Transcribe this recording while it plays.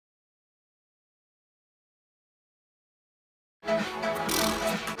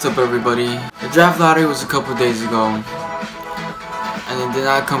What's up, everybody? The draft lottery was a couple days ago, and it did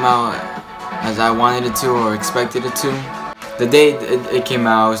not come out as I wanted it to or expected it to. The day it came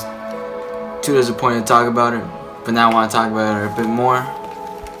out, I was too disappointed to talk about it, but now I want to talk about it a bit more.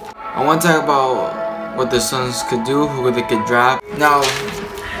 I want to talk about what the Suns could do, who they could draft. Now,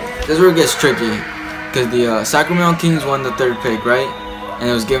 this is where it gets tricky, because the Sacramento Kings won the 3rd pick, right? And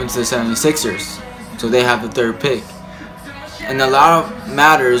it was given to the 76ers, so they have the 3rd pick. And a lot of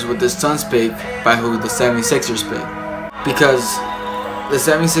matters with the Suns pick by who the 76ers pick, because the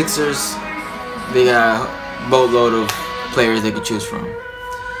 76ers, they got a boatload of players they could choose from.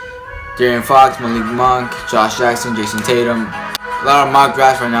 De'Aaron Fox, Malik Monk, Josh Jackson, Jason Tatum. A lot of mock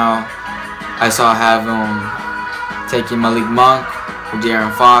drafts right now I saw have taking Malik Monk or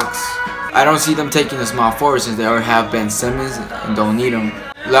De'Aaron Fox. I don't see them taking a small forward since they already have Ben Simmons and don't need him.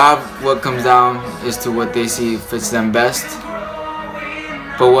 A lot of what comes down is to what they see fits them best.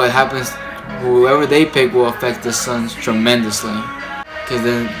 But what happens, whoever they pick will affect the Suns tremendously, because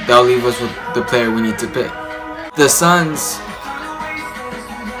then they'll leave us with the player we need to pick. The Suns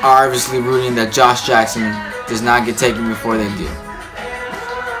are obviously rooting that Josh Jackson does not get taken before they do.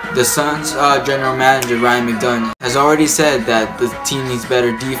 The Suns general manager Ryan McDonough has already said that the team needs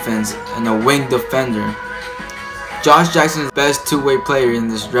better defense and a wing defender. Josh Jackson is the best two-way player in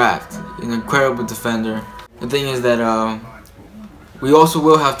this draft, an incredible defender. The thing is that we also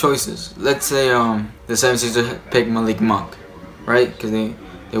will have choices. Let's say the 76ers pick Malik Monk, right? Because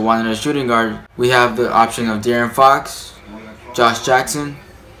they wanted a shooting guard. We have the option of De'Aaron Fox, Josh Jackson,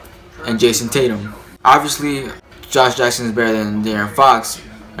 and Jason Tatum. Obviously, Josh Jackson is better than De'Aaron Fox.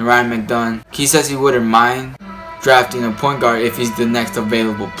 And Ryan McDonough, he says he wouldn't mind drafting a point guard if he's the next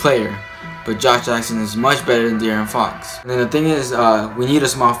available player. But Josh Jackson is much better than De'Aaron Fox. And then the thing is, we need a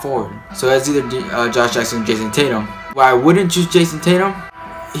small forward. So that's either Josh Jackson or Jason Tatum. Why I wouldn't choose Jason Tatum?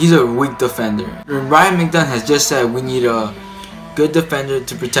 He's a weak defender. And Ryan McDonough has just said we need a good defender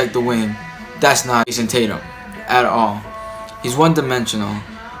to protect the wing. That's not Jason Tatum at all. He's one-dimensional.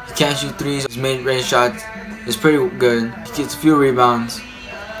 He can't shoot threes. His mid-range shots is pretty good. He gets a few rebounds.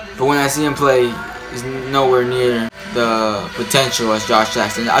 But when I see him play, he's nowhere near the potential as Josh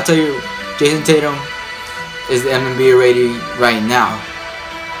Jackson. I'll tell you, Jason Tatum is the NBA ready right now.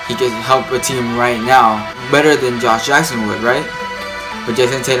 He can help a team right now better than Josh Jackson would, right? But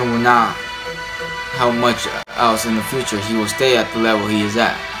Jason Tatum will not help much else in the future. He will stay at the level he is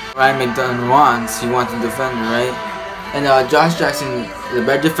at. Ryan McDonough wants a defender, right? And Josh Jackson is a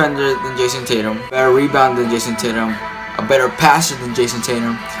better defender than Jason Tatum, better rebounder than Jason Tatum, a better passer than Jason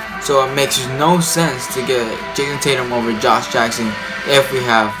Tatum. So it makes no sense to get Jason Tatum over Josh Jackson if we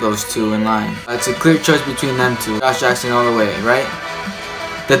have those two in line. It's a clear choice between them two. Josh Jackson all the way, right?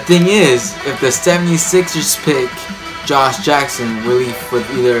 The thing is, if the 76ers pick Josh Jackson, we'll leave with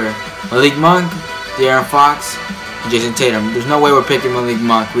either Malik Monk, De'Aaron Fox, and Jason Tatum. There's no way we're picking Malik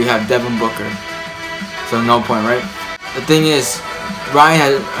Monk. We have Devin Booker. So no point, right? The thing is,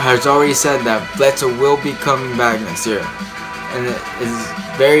 Ryan has already said that Bledsoe will be coming back next year. And it is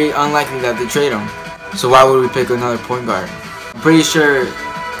very unlikely that they trade him. So why would we pick another point guard? I'm pretty sure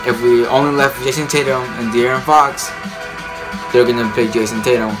if we only left Jason Tatum and De'Aaron Fox, they're going to pick Jason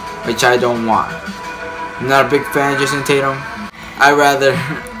Tatum, which I don't want. I'm not a big fan of Jason Tatum. I'd rather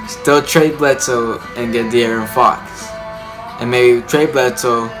still trade Bledsoe and get De'Aaron Fox. And maybe trade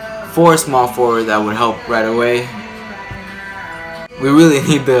Bledsoe for a small forward that would help right away. We really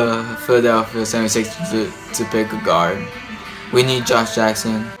need the Philadelphia 76ers to pick a guard. We need Josh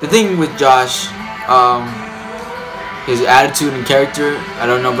Jackson. The thing with Josh, his attitude and character, I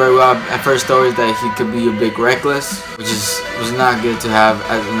don't know very well. At first thought is that he could be a bit reckless, which was not good to have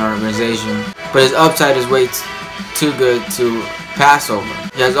as an organization. But his upside is way too good to pass over.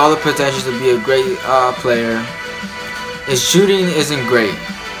 He has all the potential to be a great player. His shooting isn't great,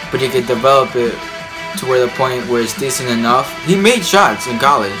 but he could develop it to where the point where it's decent enough. He made shots in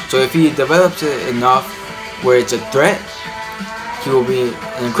college, so if he develops it enough where it's a threat, he will be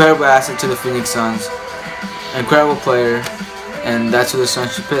an incredible asset to the Phoenix Suns, an incredible player, and that's who the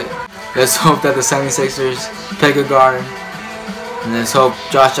Suns should pick. Let's hope that the 76ers pick a guard, and let's hope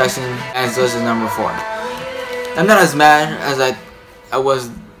Josh Jackson ends us at number 4. I'm not as mad as I was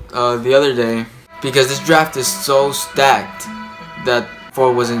the other day, because this draft is so stacked that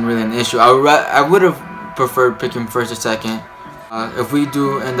 4 wasn't really an issue. I would have preferred picking 1st or 2nd. If we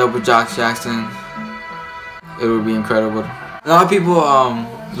do end up with Josh Jackson, it would be incredible. A lot of people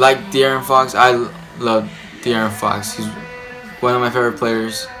like De'Aaron Fox. I love De'Aaron Fox. He's one of my favorite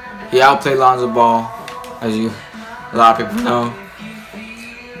players. He outplayed Lonzo Ball, as a lot of people know.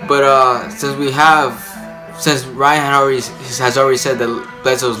 But since we have since Ryan has already said that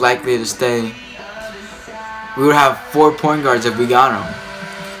Bledsoe's likely to stay, we would have 4 point guards if we got him.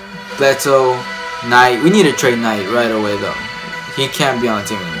 Bledsoe, Knight. We need to trade Knight right away though. He can't be on the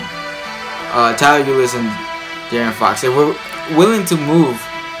team anymore. Tyler Ulis and De'Aaron Fox. If we're willing to move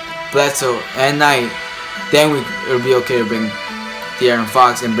Bledsoe and Knight, then it would be okay to bring De'Aaron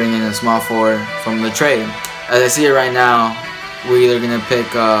Fox and bring in a small forward from the trade. As I see it right now, we're either gonna pick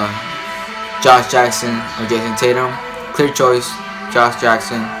Josh Jackson or Jason Tatum. Clear choice, Josh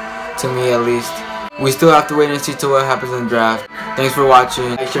Jackson, to me at least. We still have to wait and see till what happens in the draft. Thanks for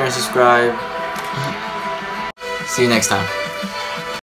watching. Like, share, and subscribe. See you next time.